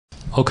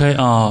Okay,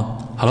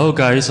 hello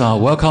guys.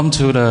 Welcome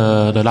to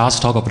the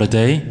last talk of the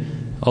day.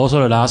 Also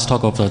the last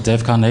talk of the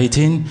DEFCON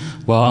 18.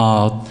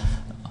 Well,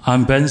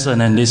 I'm Benson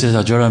and this is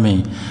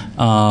Jeremy.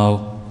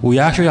 We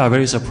actually are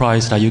very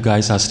surprised that you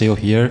guys are still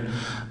here.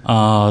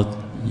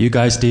 You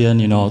guys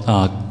didn't,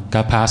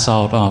 got passed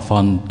out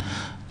from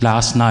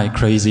last night,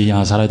 crazy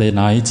Saturday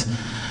night.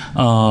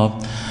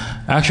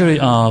 Actually,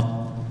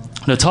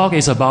 the talk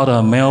is about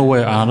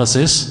malware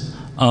analysis.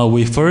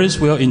 We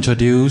first will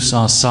introduce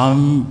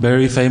some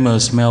very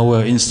famous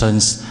malware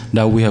instance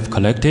that we have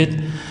collected,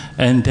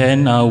 and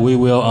then we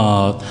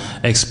will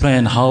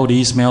explain how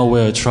these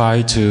malware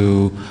try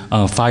to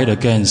fight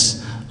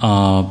against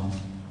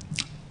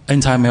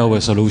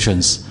anti-malware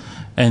solutions.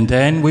 And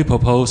then we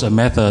propose a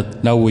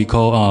method that we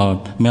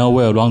call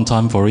malware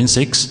runtime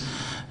forensics,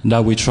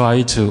 that we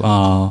try to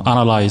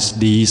analyze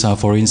these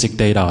forensic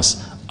data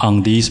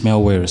on these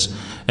malwares.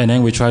 And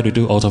then we try to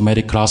do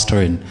automatic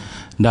clustering.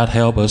 That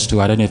helps us to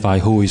identify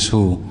who is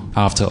who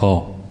after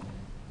all.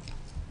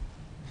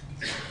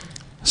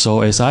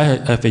 So as I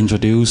have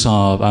introduced,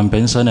 I'm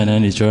Benson and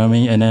then it's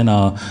Jeremy, and then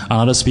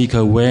another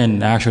speaker,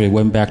 Wayne, actually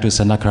went back to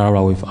Santa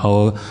Clara with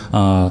our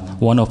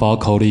one of our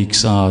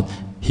colleagues.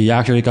 He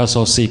actually got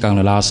so sick on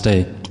the last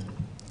day.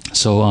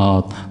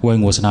 So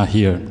Wayne was not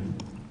here.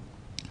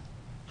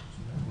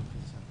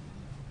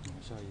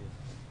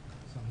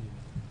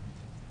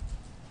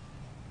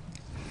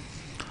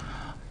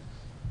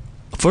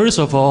 First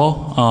of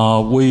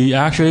all, we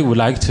actually would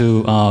like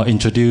to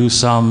introduce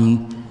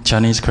some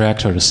Chinese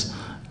characters.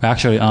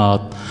 Actually,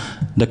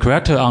 the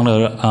character on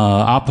the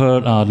upper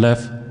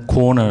left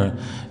corner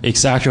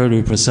it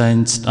actually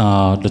represents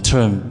the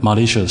term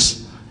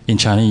malicious in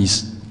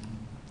Chinese.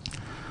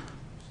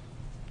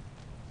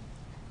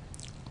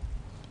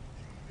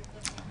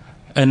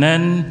 And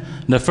then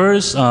the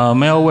first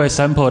malware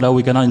sample that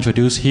we're going to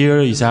introduce here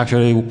is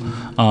actually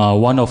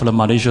one of the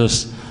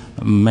malicious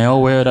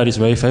malware that is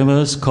very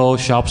famous called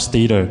Sharp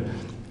Stealer.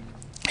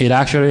 It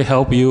actually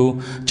helps you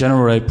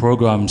generate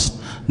programs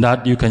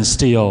that you can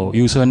steal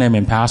username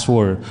and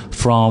password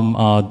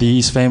from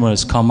these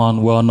famous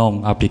common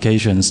well-known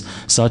applications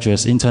such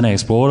as Internet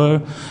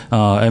Explorer,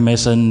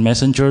 MSN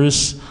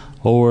Messengers,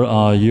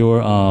 or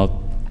your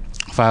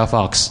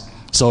Firefox.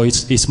 So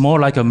it's more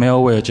like a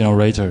malware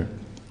generator.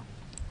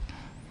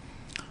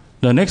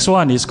 The next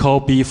one is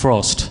called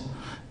Bfrost.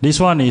 This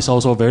one is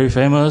also very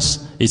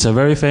famous. It's a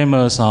very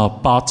famous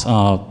bot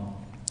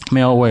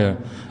malware.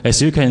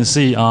 As you can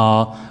see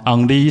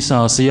on this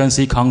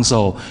CNC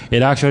console,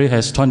 it actually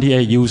has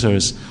 28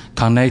 users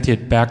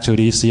connected back to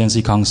this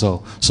CNC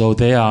console. So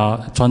there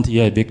are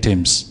 28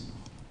 victims.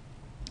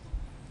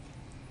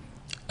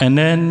 And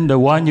then the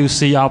one you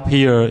see up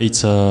here,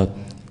 it's a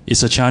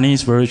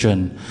Chinese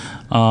version.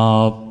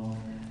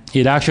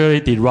 It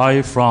actually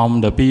derived from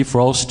the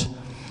Bfrost,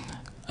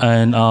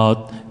 and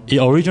it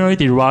originally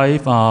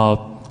derived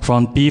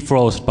from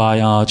Bfrost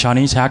by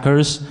Chinese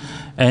hackers.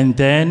 And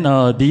then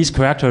these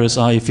characters,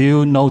 if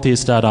you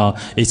notice that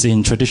it's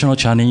in traditional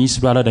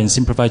Chinese rather than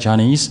simplified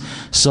Chinese,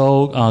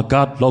 so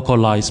got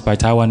localized by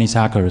Taiwanese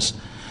hackers.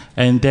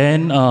 And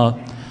then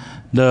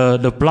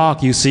the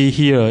block you see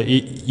here,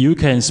 you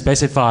can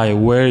specify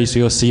where is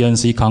your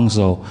CNC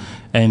console,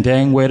 and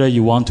then whether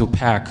you want to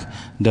pack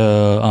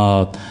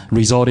the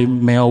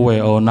resulting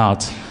malware or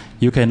not.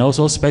 You can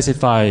also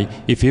specify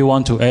if you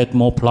want to add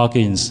more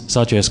plugins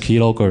such as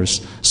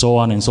keyloggers, so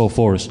on and so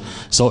forth.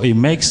 So it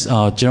makes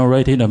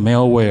generating a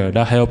malware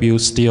that help you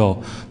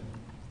steal,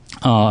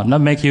 that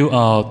make you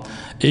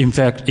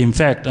infect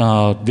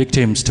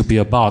victims to be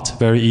a bot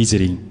very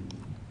easily.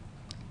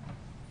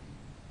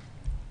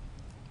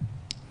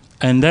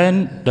 And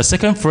then the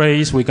second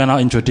phrase we're gonna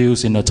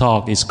introduce in the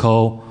talk is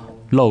called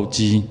漏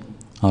鸡.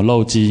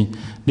 漏鸡.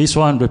 This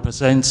one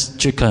represents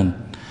chicken.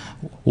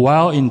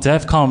 While in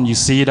DEFCON you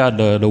see that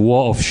the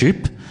wall of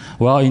sheep,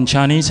 well in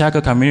Chinese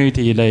hacker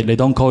community they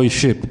don't call it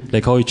sheep, they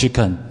call it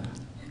chicken.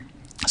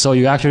 So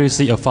you actually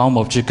see a farm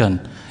of chicken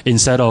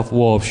instead of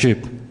wall of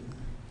sheep.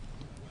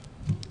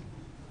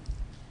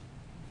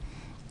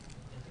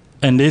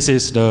 And this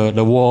is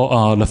the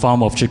wall, the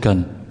farm of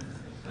chicken.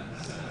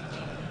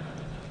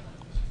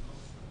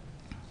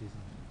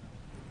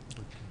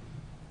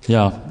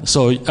 Yeah,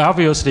 so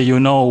obviously you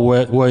know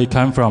where it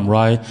came from,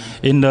 right?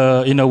 In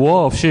the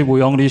wall of sheep,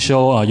 we only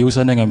show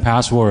username and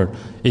password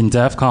in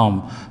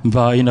DEFCON,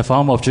 but in the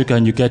farm of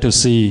chicken, you get to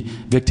see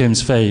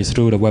victim's face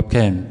through the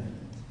webcam.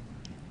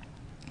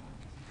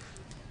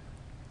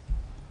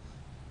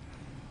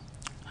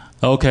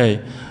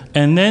 Okay,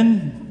 and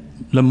then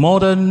the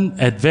modern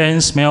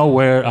advanced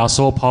malware are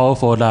so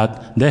powerful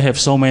that they have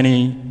so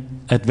many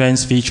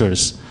advanced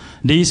features.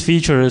 These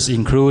features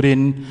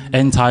including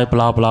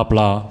anti-blah blah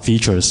blah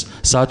features,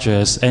 such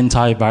as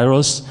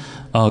antivirus,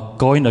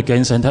 going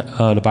against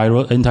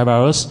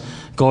antivirus,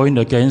 going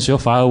against your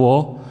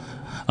firewall,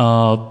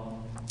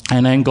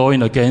 and then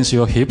going against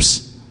your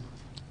hips.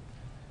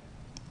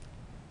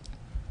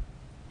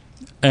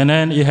 And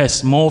then it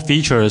has more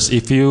features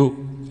if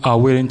you are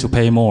willing to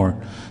pay more.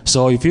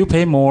 So if you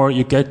pay more,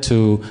 you get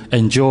to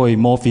enjoy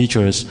more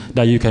features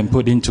that you can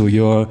put into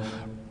your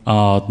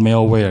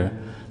malware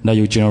that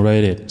you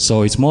generated.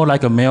 So it's more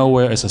like a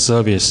malware as a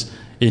service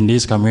in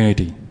this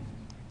community.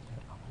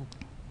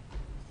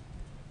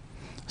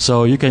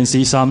 So you can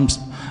see some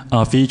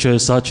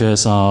features such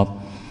as,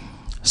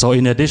 so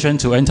in addition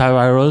to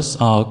antivirus,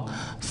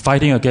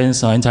 fighting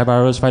against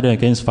antivirus, fighting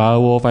against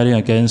firewall, fighting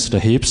against the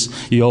heaps,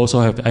 you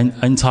also have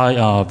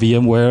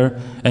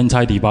anti-VMware,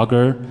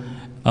 anti-debugger,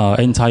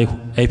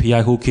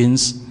 anti-API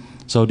hookings.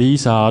 So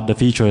these are the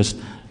features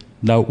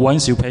that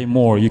once you pay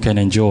more, you can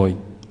enjoy.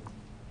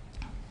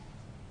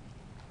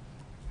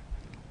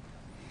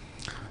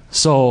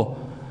 So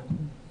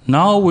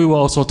now we will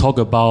also talk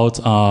about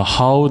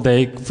how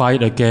they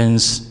fight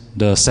against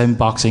the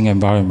sandboxing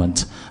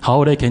environment,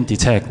 how they can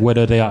detect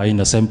whether they are in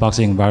the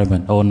sandboxing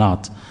environment or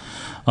not.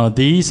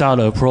 These are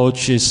the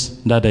approaches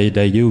that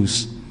they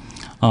use.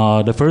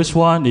 The first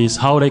one is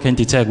how they can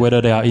detect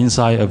whether they are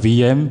inside a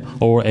VM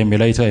or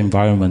emulator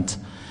environment.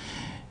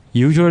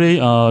 Usually,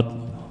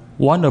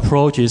 one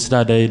approach is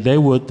that they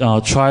would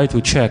try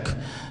to check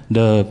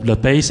the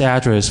base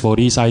address for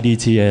these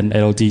IDT and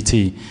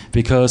LDT,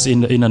 because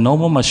in a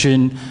normal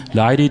machine,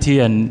 the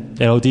IDT and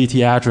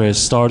LDT address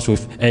starts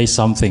with a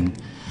something.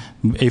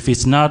 If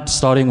it's not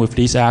starting with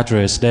this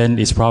address, then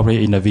it's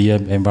probably in a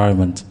VM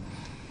environment.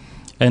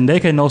 And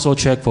they can also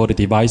check for the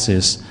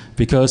devices,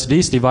 because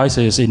these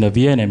devices in the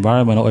VM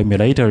environment or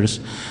emulators,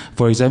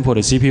 for example,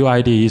 the CPU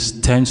IDs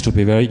tends to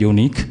be very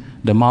unique.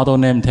 The model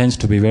name tends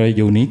to be very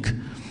unique.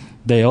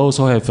 They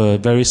also have a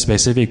very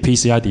specific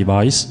PCI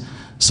device.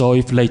 So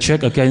if they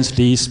check against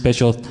these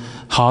special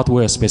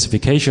hardware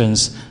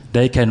specifications,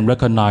 they can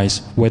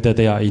recognize whether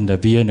they are in the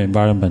VM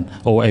environment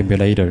or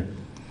emulator.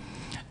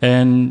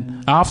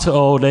 And after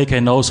all, they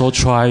can also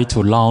try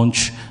to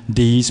launch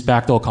these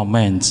backdoor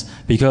commands,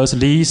 because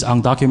these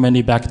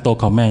undocumented backdoor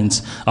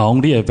commands are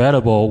only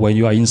available when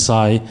you are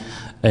inside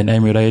an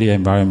emulated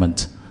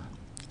environment.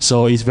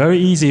 So it's very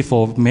easy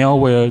for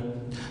malware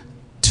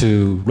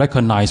to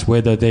recognize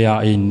whether they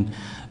are in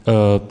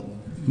a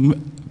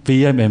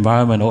VM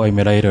environment or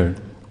emulator.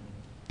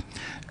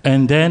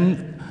 And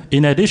then,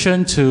 in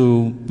addition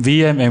to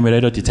VM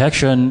emulator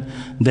detection,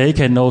 they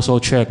can also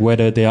check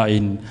whether they are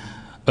in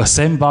a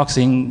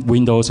sandboxing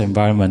Windows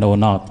environment or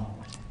not.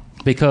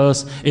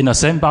 Because in a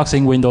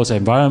sandboxing Windows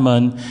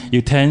environment,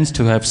 you tend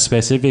to have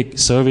specific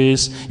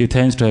service, you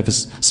tend to have a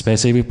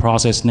specific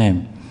process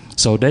name.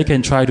 So they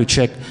can try to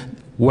check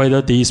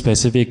whether these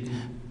specific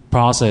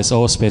process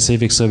or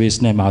specific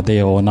service name are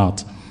there or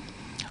not.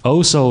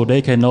 Also,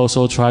 they can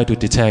also try to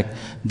detect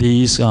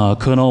these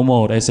kernel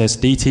mode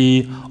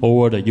SSDT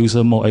or the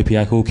user mode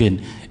API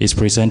hooking is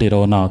presented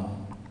or not.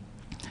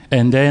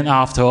 And then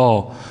after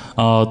all,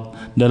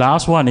 the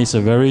last one is a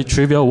very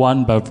trivial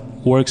one but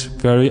works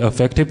very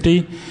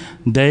effectively.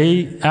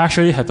 They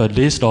actually have a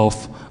list of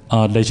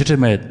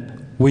legitimate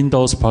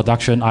Windows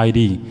production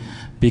ID,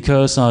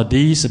 because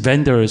these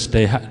vendors,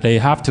 they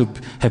have to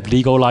have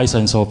legal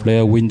license of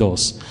their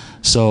Windows.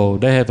 So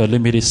they have a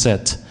limited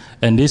set.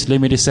 And this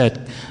limited set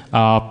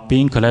are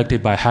being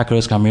collected by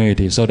hackers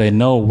community, so they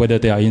know whether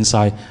they are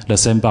inside the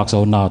sandbox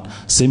or not,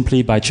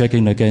 simply by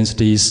checking against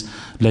these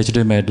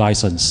legitimate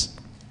license.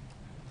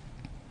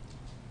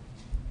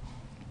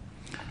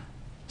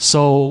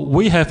 So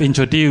we have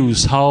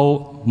introduced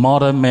how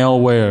modern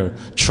malware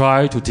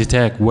try to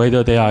detect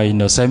whether they are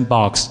in a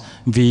sandbox,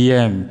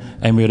 VM,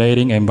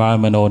 emulating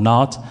environment or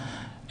not.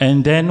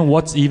 And then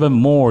what's even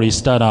more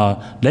is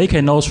that they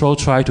can also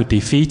try to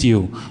defeat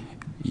you,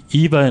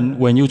 even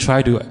when you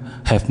try to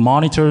have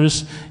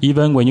monitors,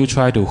 even when you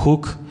try to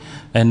hook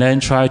and then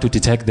try to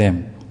detect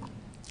them.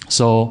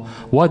 So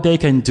what they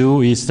can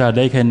do is that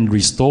they can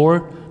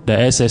restore the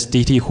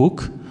SSDT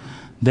hook.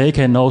 They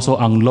can also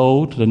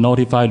unload the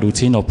notified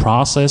routine or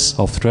process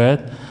of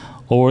thread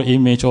or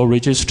image or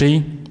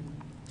registry.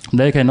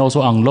 They can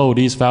also unload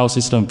this file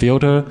system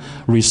filter,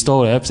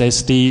 restore the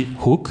SSD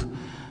hook,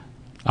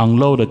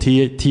 unload the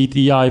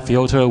TDI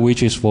filter,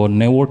 which is for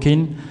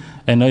networking,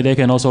 and they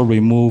can also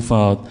remove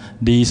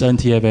these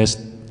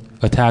NTFS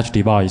attached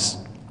device.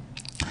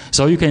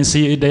 So you can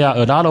see there are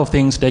a lot of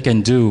things they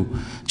can do,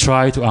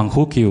 try to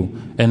unhook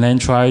you, and then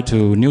try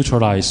to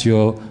neutralize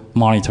your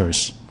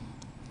monitors.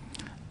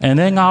 And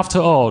then after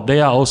all,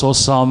 there are also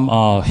some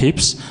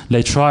heaps.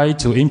 They try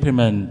to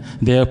implement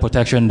their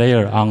protection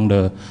layer on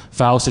the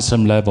file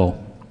system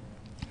level.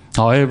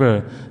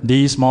 However,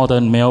 these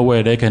modern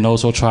malware, they can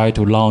also try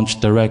to launch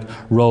direct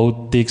raw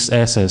disk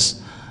access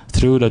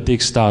through the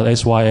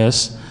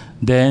disk.sys.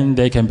 Then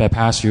they can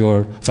bypass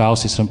your file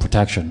system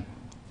protection.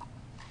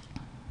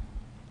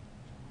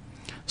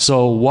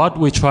 So what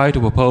we try to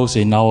propose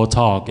in our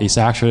talk is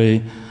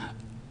actually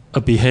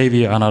a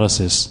behavior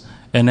analysis.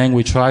 And then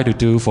we try to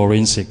do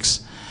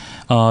forensics.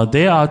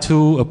 There are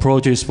two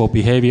approaches for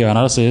behavior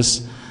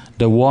analysis.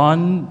 The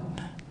one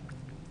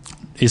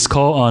is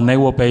called a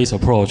network-based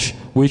approach,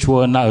 which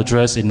we'll not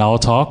address in our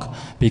talk,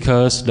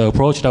 because the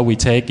approach that we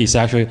take is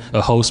actually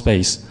a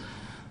host-based.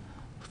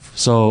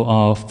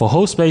 So for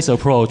host-based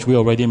approach, we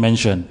already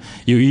mentioned,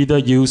 you either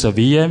use a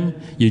VM,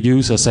 you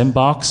use a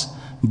sandbox,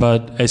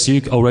 but as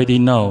you already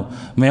know,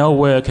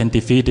 malware can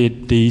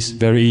defeat these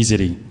very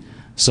easily.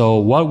 So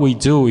what we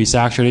do is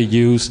actually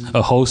use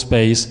a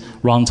host-based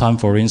runtime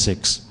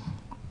forensics.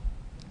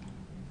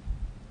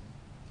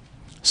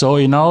 So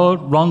in our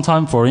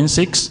runtime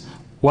forensics,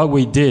 what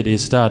we did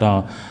is that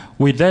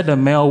we let the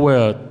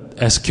malware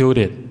execute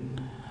it,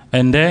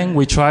 and then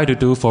we try to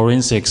do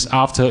forensics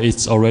after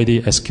it's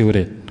already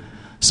executed.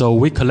 So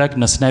we collect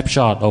a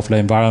snapshot of the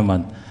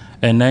environment,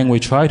 and then we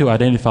try to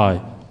identify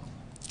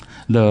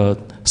the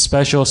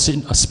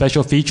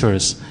special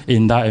features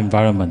in that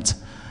environment.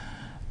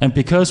 And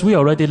because we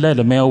already let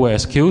the malware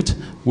execute,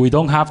 we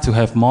don't have to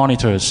have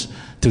monitors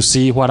to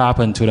see what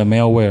happened to the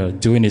malware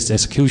during its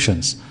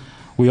executions.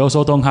 We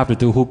also don't have to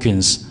do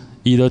hookings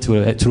either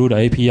through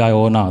the API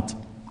or not.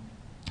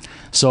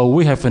 So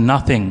we have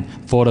nothing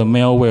for the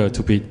malware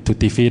to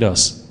defeat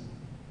us.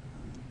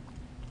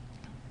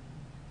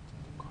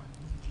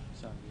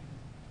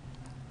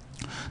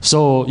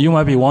 So you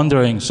might be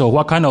wondering, so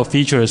what kind of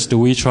features do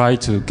we try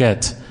to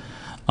get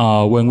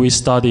when we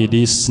study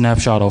this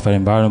snapshot of an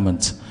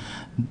environment?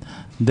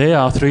 There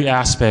are three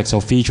aspects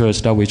of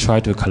features that we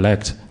try to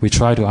collect, we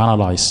try to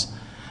analyze.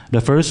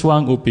 The first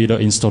one would be the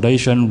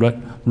installation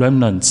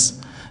remnants.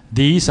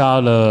 These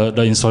are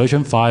the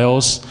installation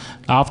files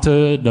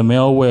after the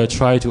malware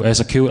tried to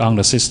execute on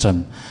the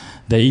system.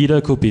 They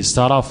either could be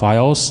startup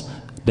files,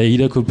 they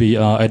either could be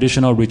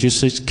additional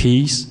registered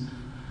keys.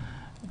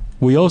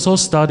 We also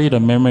study the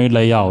memory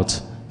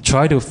layout,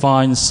 try to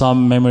find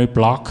some memory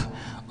block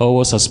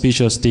or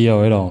suspicious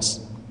DLLs.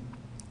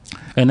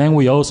 And then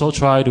we also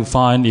try to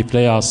find if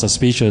there are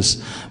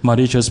suspicious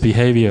malicious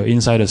behavior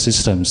inside the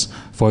systems.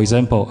 For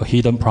example, a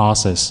hidden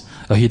process,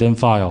 a hidden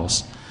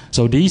files.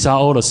 So these are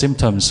all the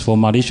symptoms for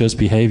malicious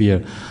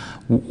behavior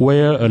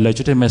where a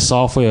legitimate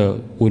software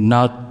would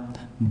not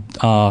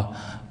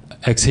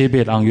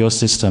exhibit on your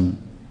system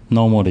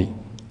normally.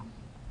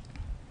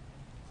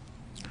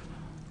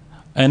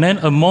 And then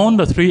among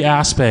the three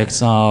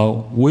aspects,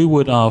 we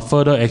would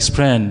further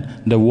explain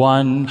the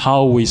one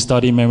how we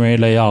study memory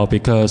layout,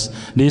 because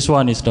this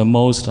one is the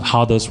most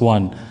hardest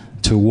one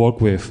to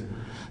work with.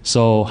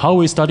 So how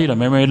we study the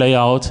memory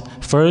layout,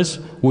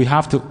 first we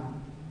have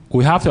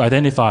to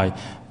identify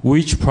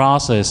which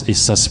process is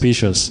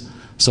suspicious.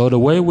 So the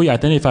way we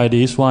identify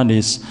this one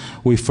is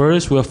we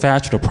first will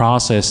fetch the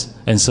process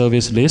and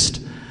service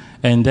list,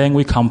 and then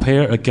we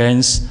compare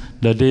against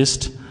the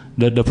list,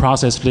 the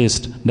process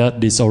list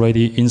that is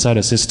already inside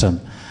the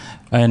system.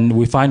 And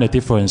we find a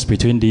difference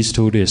between these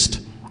two lists.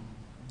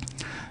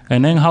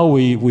 And then how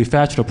we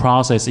fetch the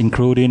process,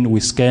 including we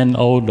scan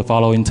all the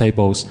following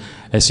tables,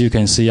 as you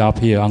can see up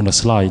here on the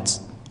slides.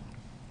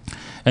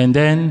 And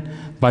then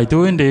by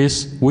doing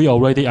this, we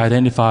already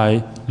identify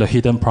the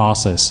hidden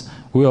process.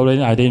 We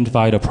already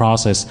identify the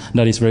process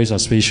that is very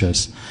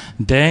suspicious.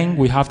 Then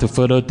we have to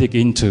further dig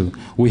into,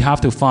 we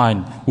have to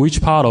find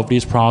which part of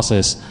this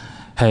process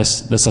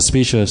has the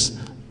suspicious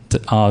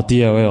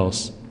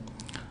DLLs.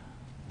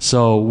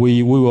 So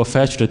we will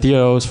fetch the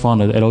DLLs from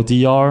the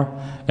LDR,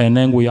 and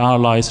then we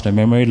analyze the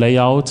memory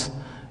layout,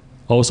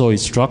 also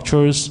its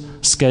structures,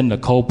 scan the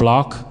code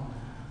block,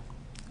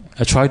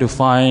 try to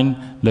find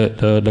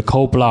the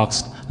code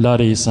blocks that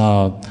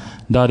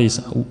is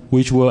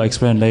which we'll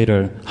explain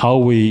later, how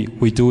we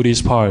do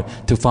this part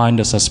to find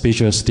the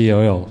suspicious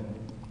DLL.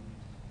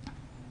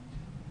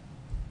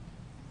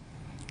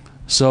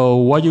 So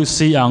what you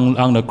see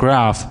on the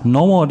graph,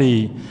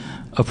 normally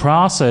a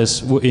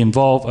process will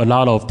involve a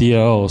lot of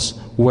DLLs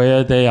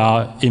where they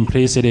are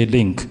implicitly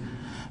linked.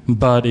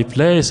 But if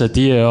there is a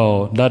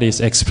DLL that is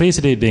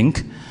explicitly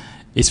linked,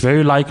 it's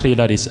very likely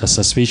that it's a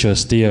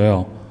suspicious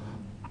DLL.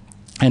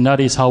 And that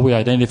is how we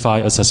identify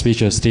a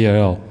suspicious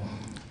DLL.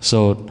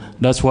 So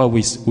that's what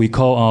we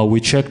call,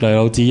 we check the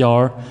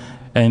LDR,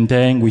 and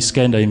then we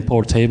scan the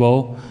import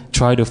table,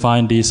 try to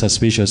find the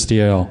suspicious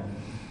DLL.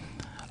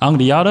 On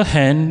the other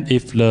hand,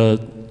 if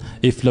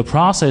the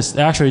process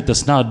actually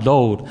does not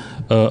load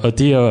a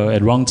DLL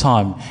at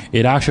runtime,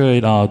 it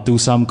actually do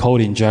some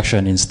code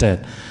injection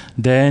instead.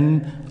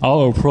 Then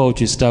our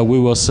approach is that we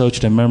will search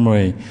the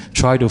memory,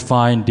 try to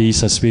find the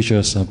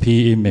suspicious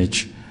P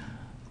image.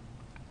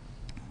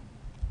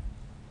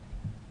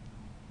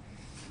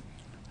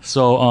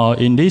 So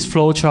in this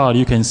flowchart,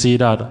 you can see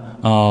that,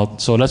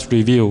 so let's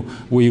review.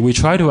 We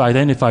try to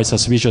identify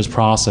suspicious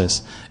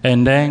process,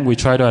 and then we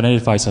try to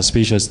identify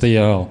suspicious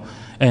DLL.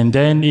 And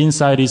then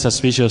inside this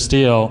suspicious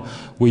DLL,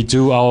 we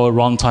do our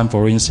runtime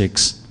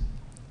forensics,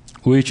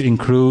 which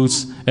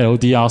includes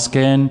LDR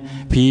scan,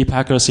 PE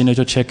packet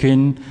signature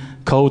check-in,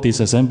 code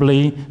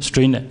disassembly,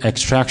 string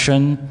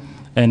extraction,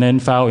 and then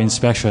file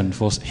inspection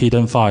for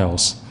hidden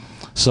files.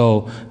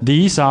 So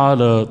these are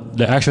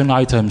the action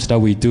items that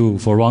we do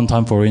for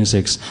runtime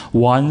forensics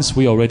once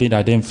we already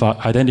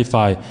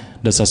identify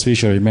the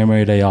suspicious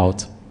memory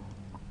layout.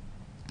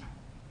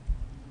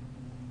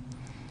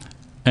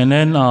 And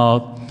then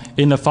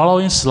in the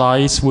following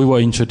slides, we will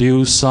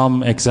introduce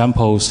some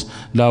examples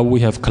that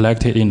we have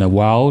collected in the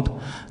wild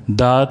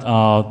that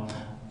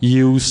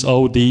use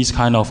all these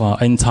kind of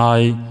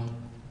anti-malware